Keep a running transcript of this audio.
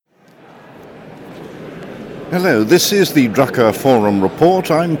Hello, this is the Drucker Forum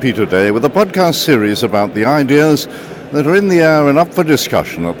Report. I'm Peter Day with a podcast series about the ideas that are in the air and up for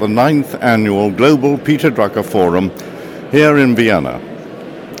discussion at the 9th Annual Global Peter Drucker Forum here in Vienna.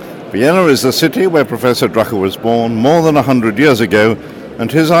 Vienna is the city where Professor Drucker was born more than 100 years ago, and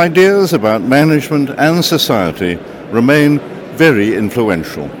his ideas about management and society remain very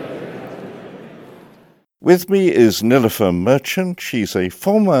influential. With me is Nilofer Merchant. She's a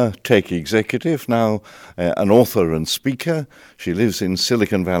former tech executive, now an author and speaker. She lives in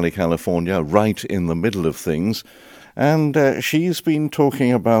Silicon Valley, California, right in the middle of things. And she's been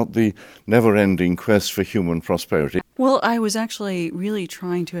talking about the never-ending quest for human prosperity. Well, I was actually really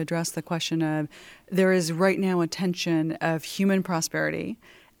trying to address the question of there is right now a tension of human prosperity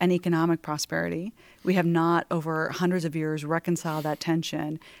and economic prosperity. We have not, over hundreds of years, reconciled that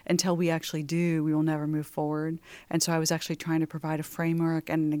tension. Until we actually do, we will never move forward. And so I was actually trying to provide a framework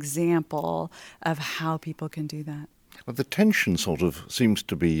and an example of how people can do that. Well, the tension sort of seems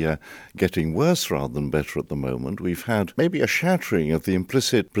to be getting worse rather than better at the moment. We've had maybe a shattering of the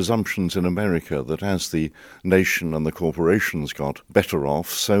implicit presumptions in America that as the nation and the corporations got better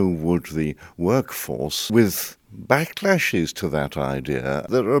off, so would the workforce, with backlashes to that idea.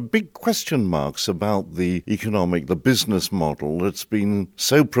 There are big question marks about the business model that's been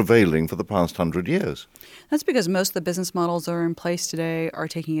so prevailing for the past 100 years. That's because most of the business models that are in place today are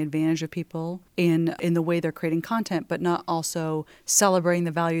taking advantage of people in the way they're creating content, but not also celebrating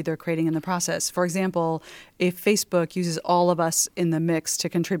the value they're creating in the process. For example, if Facebook uses all of us in the mix to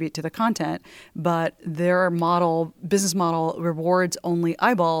contribute to the content, but their business model rewards only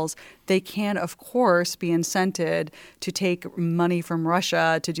eyeballs, they can, of course, be incented to take money from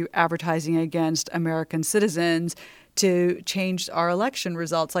Russia to do advertising against American citizens to change our election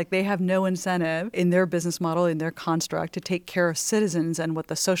results. Like, they have no incentive in their business model, in their construct, to take care of citizens and what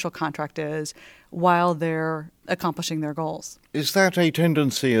the social contract is while they're accomplishing their goals. Is that a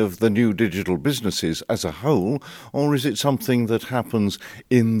tendency of the new digital businesses as a whole, or is it something that happens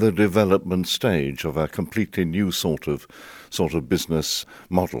in the development stage of a completely new sort of business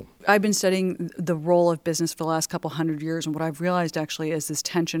model? I've been studying the role of business for the last couple hundred years, and what I've realized actually is this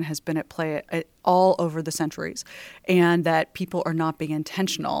tension has been at play all over the centuries, and that people are not being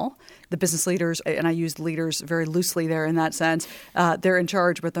intentional. The business leaders, and I use leaders very loosely there in that sense, they're in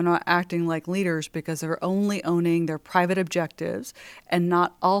charge, but they're not acting like leaders because they're only owning their private objectives and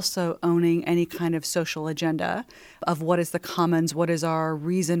not also owning any kind of social agenda of what is the commons, what is our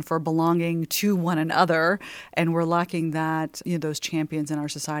reason for belonging to one another, and we're lacking that, those champions in our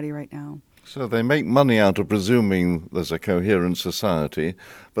society right now. So they make money out of presuming there's a coherent society,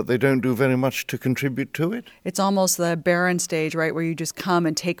 but they don't do very much to contribute to it? It's almost the barren stage, right, where you just come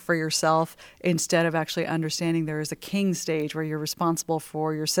and take for yourself instead of actually understanding there is a king stage where you're responsible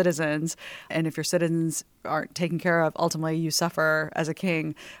for your citizens. And if your citizens aren't taken care of, ultimately you suffer as a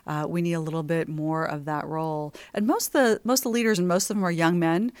king. We need a little bit more of that role. And most of the leaders, and most of them are young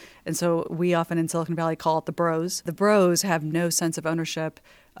men, and so we often in Silicon Valley call it the bros. The bros have no sense of ownership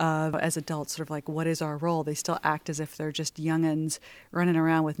as adults, sort of like, what is our role? They still act as if they're just young'uns running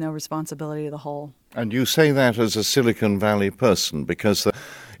around with no responsibility to the whole. And you say that as a Silicon Valley person, because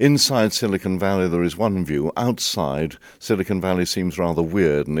inside Silicon Valley there is one view. Outside, Silicon Valley seems rather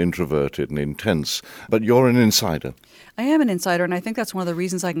weird and introverted and intense. But you're an insider. I am an insider, and I think that's one of the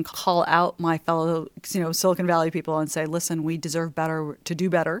reasons I can call out my fellow Silicon Valley people and say, listen, we deserve better to do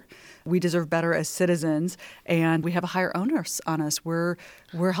better. We deserve better as citizens, and we have a higher onus on us. We're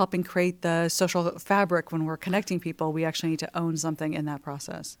helping create the social fabric. When we're connecting people, we actually need to own something in that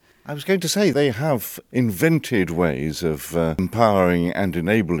process. I was going to say they have invented ways of empowering and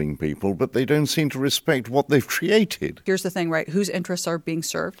enabling people, but they don't seem to respect what they've created. Here's the thing, right? Whose interests are being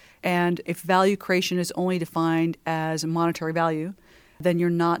served? And if value creation is only defined as monetary value, then you're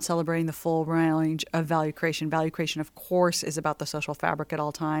not celebrating the full range of value creation. Value creation, of course, is about the social fabric at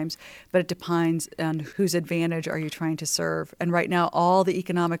all times, but it depends on whose advantage are you trying to serve. And right now, all the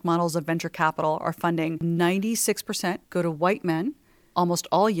economic models of venture capital are funding 96% go to white men, almost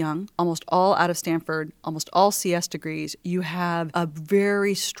all young, almost all out of Stanford, almost all CS degrees. You have a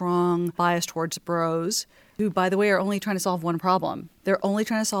very strong bias towards bros who, by the way, are only trying to solve one problem. They're only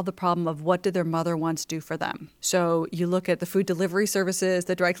trying to solve the problem of what did their mother once do for them. So you look at the food delivery services,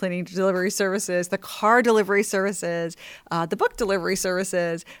 the dry cleaning delivery services, the car delivery services, the book delivery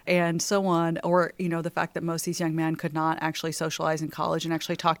services, and so on. Or, the fact that most of these young men could not actually socialize in college and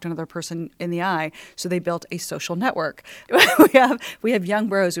actually talk to another person in the eye. So they built a social network. We have young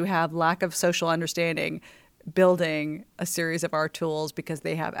bros who have lack of social understanding, building a series of our tools because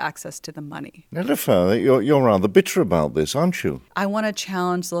they have access to the money. Nilofer, you're rather bitter about this, aren't you? I want to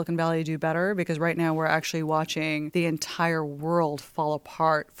challenge Silicon Valley to do better because right now we're actually watching the entire world fall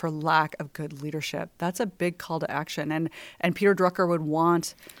apart for lack of good leadership. That's a big call to action. And Peter Drucker would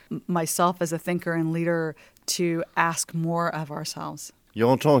want myself as a thinker and leader to ask more of ourselves.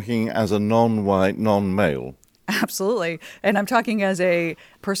 You're talking as a non-white, non-male. Absolutely. And I'm talking as a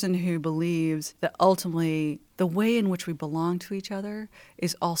person who believes that ultimately the way in which we belong to each other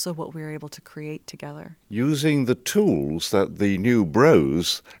is also what we're able to create together. Using the tools that the new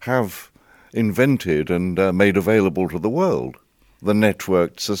bros have invented and made available to the world, the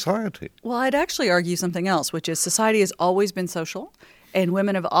networked society. Well, I'd actually argue something else, which is society has always been social. And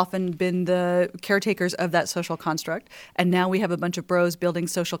women have often been the caretakers of that social construct. And now we have a bunch of bros building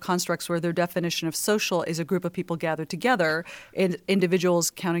social constructs where their definition of social is a group of people gathered together, and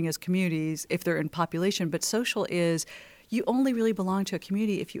individuals counting as communities if they're in population. But social is you only really belong to a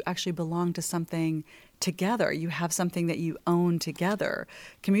community if you actually belong to something together. You have something that you own together.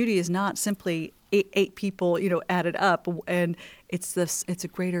 Community is not simply eight people, added up, and it's a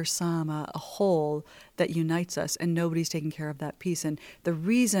greater sum, a whole that unites us, and nobody's taking care of that piece. And the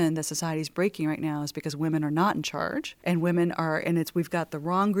reason that society is breaking right now is because women are not in charge, and we've got the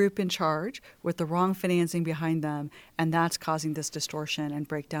wrong group in charge with the wrong financing behind them, and that's causing this distortion and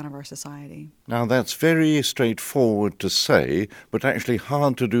breakdown of our society. Now, that's very straightforward to say, but actually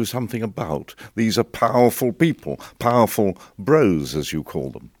hard to do something about. These are powerful people, powerful bros, as you call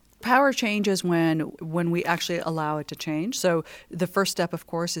them. Power changes when we actually allow it to change. So the first step, of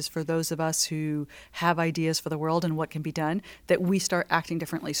course, is for those of us who have ideas for the world and what can be done, that we start acting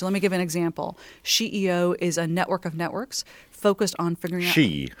differently. So let me give an example. SheEO is a network of networks focused on figuring out...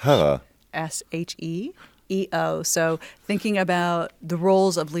 She, her. SHEEO. So thinking about the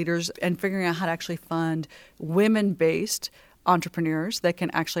roles of leaders and figuring out how to actually fund women-based entrepreneurs that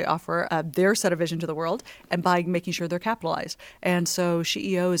can actually offer their set of vision to the world, and by making sure they're capitalized. And so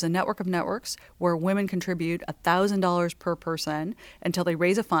SheEO is a network of networks where women contribute $1,000 per person until they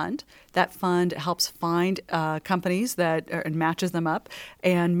raise a fund. That fund helps find companies and matches them up,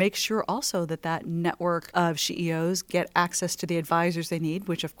 and makes sure also that network of SheEOs get access to the advisors they need,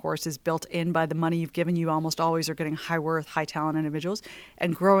 which of course is built in by the money you've given. You almost always are getting high worth, high talent individuals,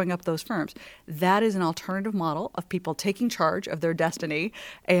 and growing up those firms. That is an alternative model of people taking charge of their destiny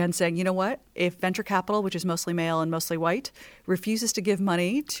and saying, you know what, if venture capital, which is mostly male and mostly white, refuses to give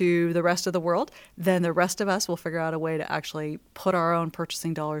money to the rest of the world, then the rest of us will figure out a way to actually put our own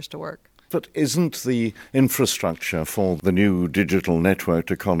purchasing dollars to work. But isn't the infrastructure for the new digital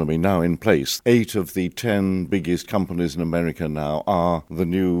networked economy now in place? 8 of the 10 biggest companies in America now are the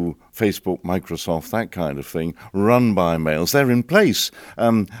new Facebook, Microsoft, that kind of thing, run by males. They're in place.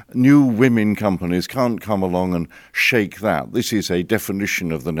 New women companies can't come along and shake that. This is a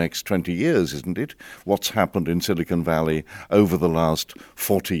definition of the next 20 years, isn't it? What's happened in Silicon Valley over the last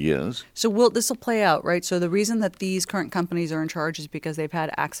 40 years? So this will play out, right? So the reason that these current companies are in charge is because they've had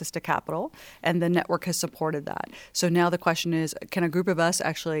access to capital, and the network has supported that. So now the question is, can a group of us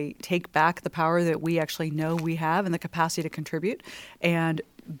actually take back the power that we actually know we have and the capacity to contribute, and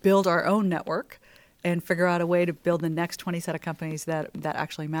build our own network and figure out a way to build the next 20 set of companies that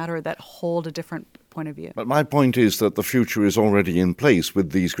actually matter, that hold a different point of view? But my point is that the future is already in place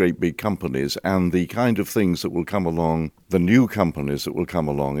with these great big companies, and the kind of things that will come along, the new companies that will come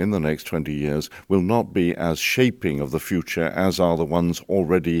along in the next 20 years, will not be as shaping of the future as are the ones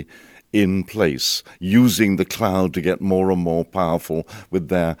already in place, using the cloud to get more and more powerful with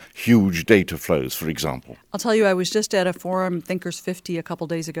their huge data flows, for example. I'll tell you, I was just at a forum, Thinkers 50, a couple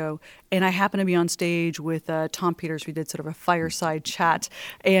days ago, and I happened to be on stage with Tom Peters. We did sort of a fireside chat,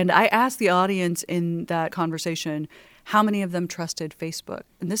 and I asked the audience in that conversation how many of them trusted Facebook.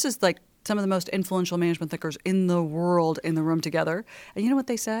 And this is like some of the most influential management thinkers in the world in the room together. And you know what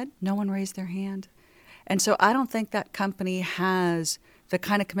they said? No one raised their hand. And so I don't think that company has the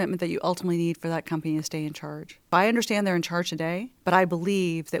kind of commitment that you ultimately need for that company to stay in charge. I understand they're in charge today, but I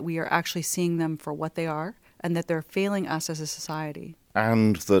believe that we are actually seeing them for what they are, and that they're failing us as a society.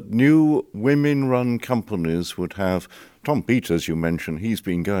 And that new women-run companies would have... Tom Peters, you mentioned, he's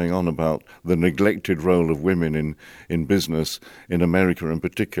been going on about the neglected role of women in business, in America in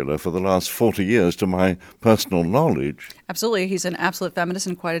particular, for the last 40 years, to my personal knowledge. Absolutely. He's an absolute feminist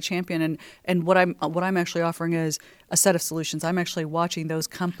and quite a champion. And what I'm actually offering is a set of solutions. I'm actually watching those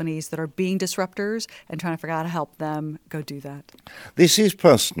companies that are being disruptors and trying to figure out how to help them go do that. This is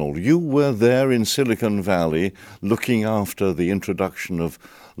personal. You were there in Silicon Valley looking after the introduction introduction of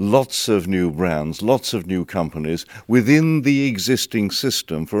lots of new brands, lots of new companies within the existing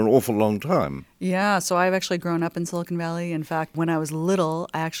system for an awful long time. Yeah, so I've actually grown up in Silicon Valley. In fact, when I was little,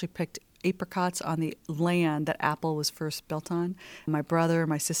 I actually picked apricots on the land that Apple was first built on. My brother,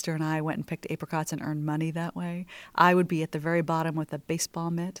 my sister, and I went and picked apricots and earned money that way. I would be at the very bottom with a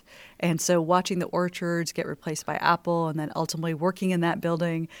baseball mitt. And so watching the orchards get replaced by Apple and then ultimately working in that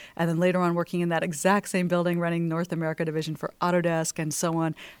building and then later on working in that exact same building running North America division for Autodesk and so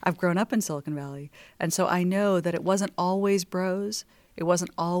on, I've grown up in Silicon Valley. And so I know that it wasn't always bros. It wasn't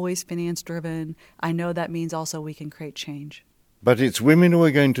always finance driven. I know that means also we can create change. But it's women who are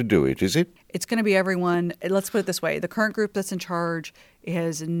going to do it, is it? It's going to be everyone. Let's put it this way. The current group that's in charge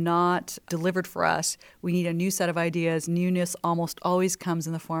has not delivered for us. We need a new set of ideas. Newness almost always comes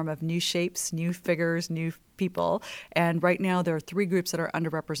in the form of new shapes, new figures, new people. And right now there are three groups that are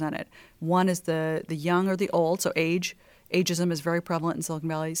underrepresented. One is the young or the old, so age. Ageism is very prevalent in Silicon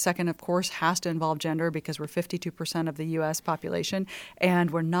Valley. Second, of course, has to involve gender because we're 52% of the U.S. population,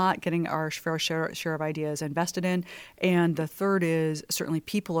 and we're not getting our fair share of ideas invested in. And the third is certainly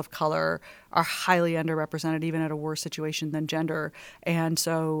people of color are highly underrepresented, even at a worse situation than gender. And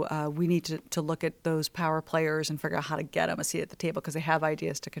so we need to look at those power players and figure out how to get them a seat at the table because they have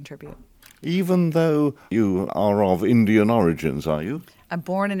ideas to contribute. Even though you are of Indian origins, are you? I'm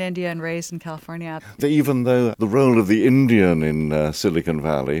born in India and raised in California. Even though the role of the Indian in Silicon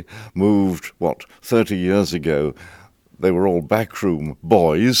Valley moved, 30 years ago, they were all backroom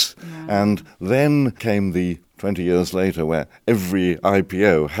boys, and then came the 20 years later where every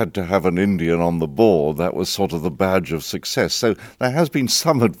IPO had to have an Indian on the board. That was sort of the badge of success. So there has been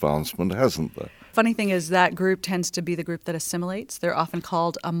some advancement, hasn't there? Funny thing is that group tends to be the group that assimilates. They're often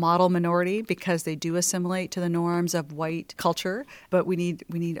called a model minority because they do assimilate to the norms of white culture. But we need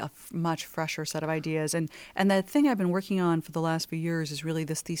a much fresher set of ideas. And the thing I've been working on for the last few years is really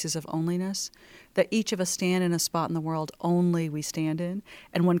this thesis of onlyness, that each of us stand in a spot in the world only we stand in.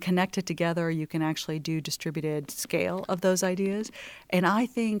 And when connected together, you can actually do distributed scale of those ideas. And I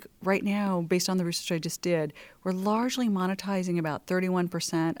think right now, based on the research I just did, we're largely monetizing about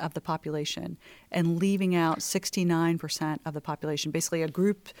 31% of the population and leaving out 69% of the population. Basically, a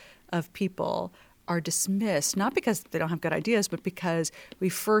group of people are dismissed, not because they don't have good ideas, but because we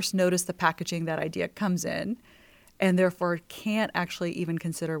first notice the packaging that idea comes in, and therefore can't actually even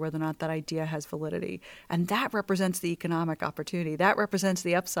consider whether or not that idea has validity. And that represents the economic opportunity. That represents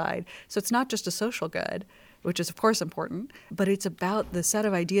the upside. So it's not just a social good, which is, of course, important, but it's about the set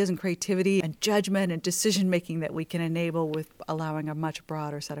of ideas and creativity and judgment and decision-making that we can enable with allowing a much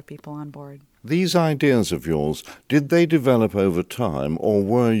broader set of people on board. These ideas of yours, did they develop over time, or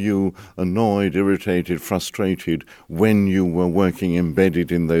were you annoyed, irritated, frustrated when you were working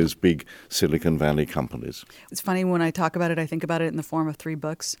embedded in those big Silicon Valley companies? It's funny, when I talk about it, I think about it in the form of 3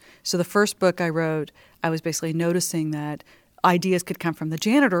 books. So the first book I wrote, I was basically noticing that ideas could come from the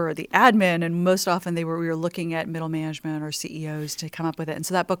janitor or the admin, and most often we were looking at middle management or CEOs to come up with it. And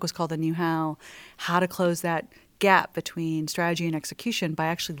so that book was called The New How to close that gap between strategy and execution by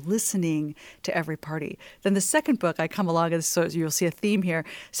actually listening to every party. Then the second book I come along, and so you'll see a theme here.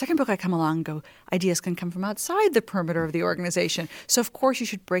 Second book I come along and go, ideas can come from outside the perimeter of the organization. So of course you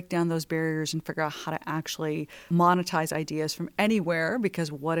should break down those barriers and figure out how to actually monetize ideas from anywhere,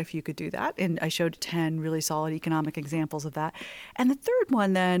 because what if you could do that? And I showed 10 really solid economic examples of that. And the third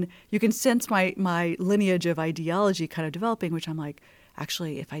one, then, you can sense my lineage of ideology kind of developing, which I'm like,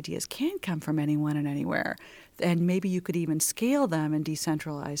 actually, if ideas can come from anyone and anywhere, and maybe you could even scale them in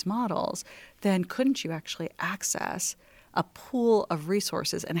decentralized models, then couldn't you actually access a pool of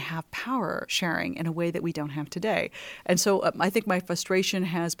resources and have power sharing in a way that we don't have today? And so I think my frustration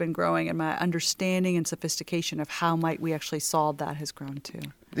has been growing, and my understanding and sophistication of how might we actually solve that has grown too.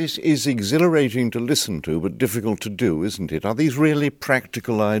 This is exhilarating to listen to, but difficult to do, isn't it? Are these really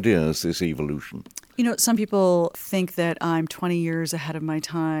practical ideas, this evolution? You know, some people think that I'm 20 years ahead of my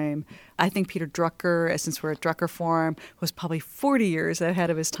time. I think Peter Drucker, since we're at Drucker Forum, was probably 40 years ahead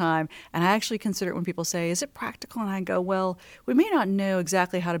of his time. And I actually consider it when people say, is it practical? And I go, well, we may not know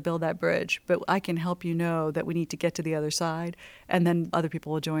exactly how to build that bridge, but I can help you know that we need to get to the other side. And then other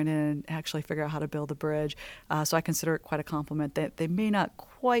people will join in and actually figure out how to build the bridge. So I consider it quite a compliment that they may not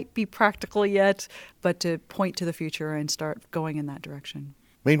quite be practical yet, but to point to the future and start going in that direction.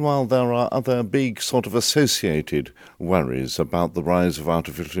 Meanwhile, there are other big sort of associated worries about the rise of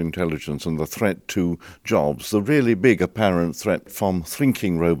artificial intelligence and the threat to jobs, the really big apparent threat from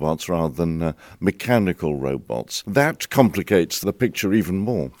thinking robots rather than mechanical robots. That complicates the picture even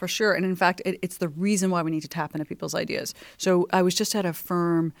more. For sure. And in fact, it's the reason why we need to tap into people's ideas. So I was just at a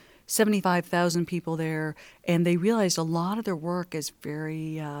firm, 75,000 people there, And they realized a lot of their work is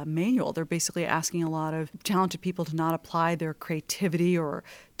very manual. They're basically asking a lot of talented people to not apply their creativity or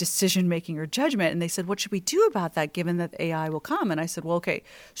decision-making or judgment. And they said, what should we do about that given that AI will come? And I said, well, okay,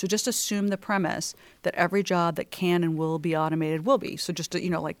 so just assume the premise that every job that can and will be automated will be. So just,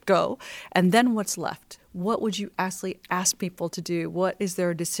 go. And then what's left? What would you actually ask people to do? What is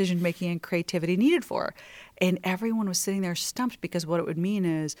their decision-making and creativity needed for? And everyone was sitting there stumped because what it would mean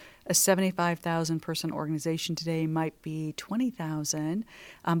is a 75,000 person organization today might be 20,000,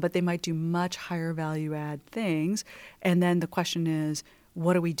 but they might do much higher value add things. And then the question is,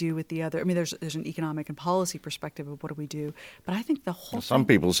 what do we do with the other? I mean, there's an economic and policy perspective of what do we do. But I think the whole Some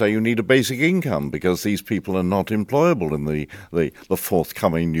people say you need a basic income because these people are not employable in the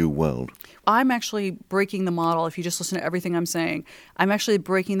forthcoming new world. I'm actually breaking the model. If you just listen to everything I'm saying, I'm actually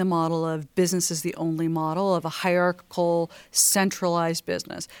breaking the model of business is the only model of a hierarchical, centralized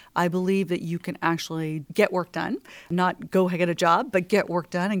business. I believe that you can actually get work done, not go get a job, but get work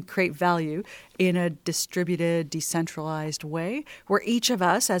done and create value in a distributed, decentralized way where each of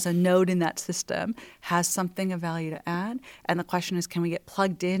us as a node in that system has something of value to add. And the question is, can we get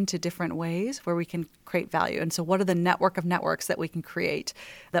plugged into different ways where we can create value? And so what are the network of networks that we can create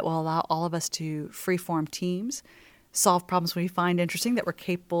that will allow all of us to free-form teams, solve problems we find interesting that we're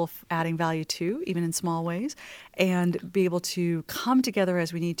capable of adding value to, even in small ways, and be able to come together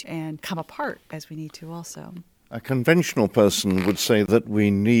as we need to and come apart as we need to also. A conventional person would say that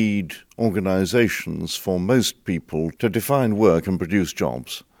we need organizations for most people to define work and produce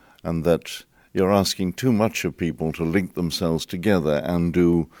jobs, and that you're asking too much of people to link themselves together and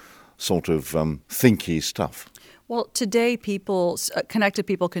do sort of thinky stuff. Well, today connected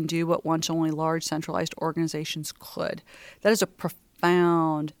people can do what once only large centralized organizations could. That is a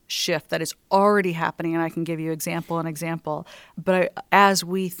profound shift that is already happening, and I can give you example. But as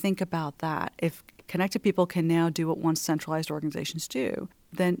we think about that, if connected people can now do what once centralized organizations do,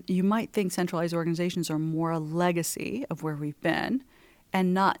 then you might think centralized organizations are more a legacy of where we've been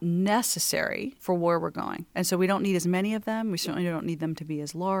and not necessary for where we're going. And so we don't need as many of them. We certainly don't need them to be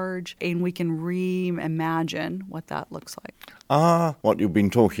as large. And we can reimagine what that looks like. What you've been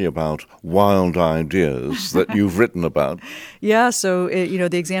talking about, wild ideas that you've written about. Yeah, so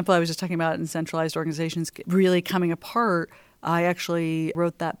the example I was just talking about in centralized organizations really coming apart, I actually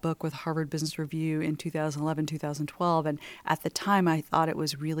wrote that book with Harvard Business Review in 2011, 2012, and at the time I thought it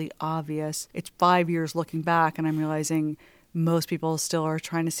was really obvious. It's 5 years looking back, and I'm realizing most people still are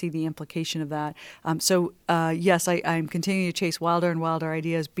trying to see the implication of that. Yes, I'm continuing to chase wilder and wilder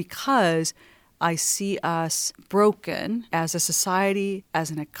ideas because I see us broken as a society,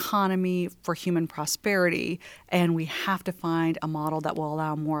 as an economy for human prosperity, and we have to find a model that will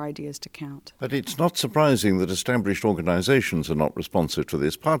allow more ideas to count. But it's not surprising that established organizations are not responsive to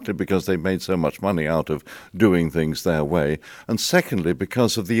this, partly because they've made so much money out of doing things their way, and secondly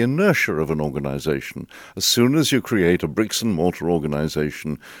because of the inertia of an organization. As soon as you create a bricks-and-mortar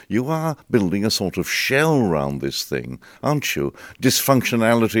organization, you are building a sort of shell around this thing, aren't you?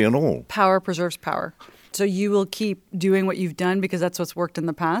 Dysfunctionality and all. Power preserves power. So you will keep doing what you've done because that's what's worked in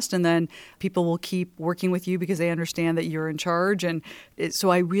the past, and then people will keep working with you because they understand that you're in charge. And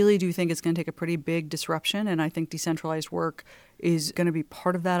so I really do think it's going to take a pretty big disruption, and I think decentralized work is going to be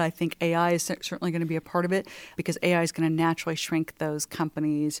part of that. I think AI is certainly going to be a part of it because AI is going to naturally shrink those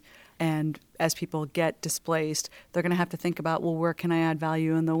companies. And as people get displaced, they're going to have to think about, well, where can I add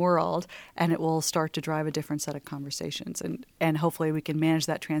value in the world? And it will start to drive a different set of conversations. And hopefully we can manage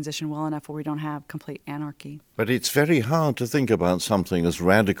that transition well enough where we don't have complete anarchy. But it's very hard to think about something as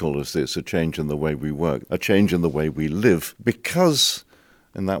radical as this, a change in the way we work, a change in the way we live, because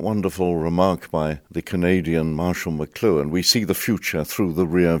in that wonderful remark by the Canadian Marshall McLuhan, we see the future through the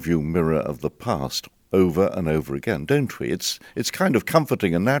rear-view mirror of the past over and over again, don't we? It's kind of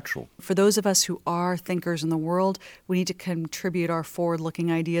comforting and natural. For those of us who are thinkers in the world, we need to contribute our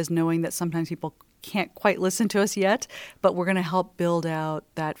forward-looking ideas, knowing that sometimes people can't quite listen to us yet, but we're going to help build out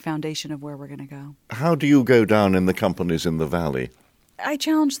that foundation of where we're going to go. How do you go down in the companies in the Valley? I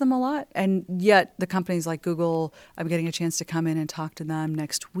challenge them a lot. And yet the companies like Google, I'm getting a chance to come in and talk to them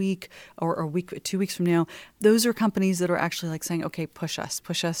next week or 2 weeks from now. Those are companies that are actually like saying, okay, push us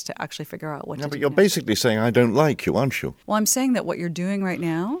to actually figure out what to do. But you're next. basically saying, I don't like you, aren't you? Well, I'm saying that what you're doing right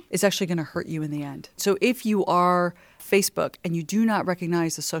now is actually going to hurt you in the end. So if you are Facebook and you do not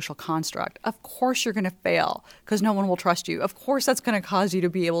recognize the social construct, of course you're going to fail because no one will trust you. Of course that's going to cause you to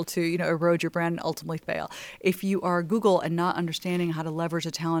be able to, erode your brand and ultimately fail. If you are Google and not understanding how to leverage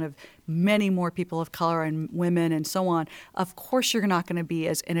the talent of many more people of color and women and so on, of course you're not going to be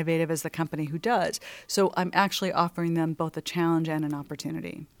as innovative as the company who does. So I'm actually offering them both a challenge and an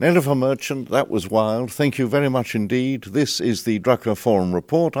opportunity. Nilofer Merchant, that was wild. Thank you very much indeed. This is the Drucker Forum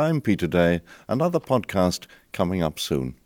Report. I'm Peter Day. Another podcast coming up soon.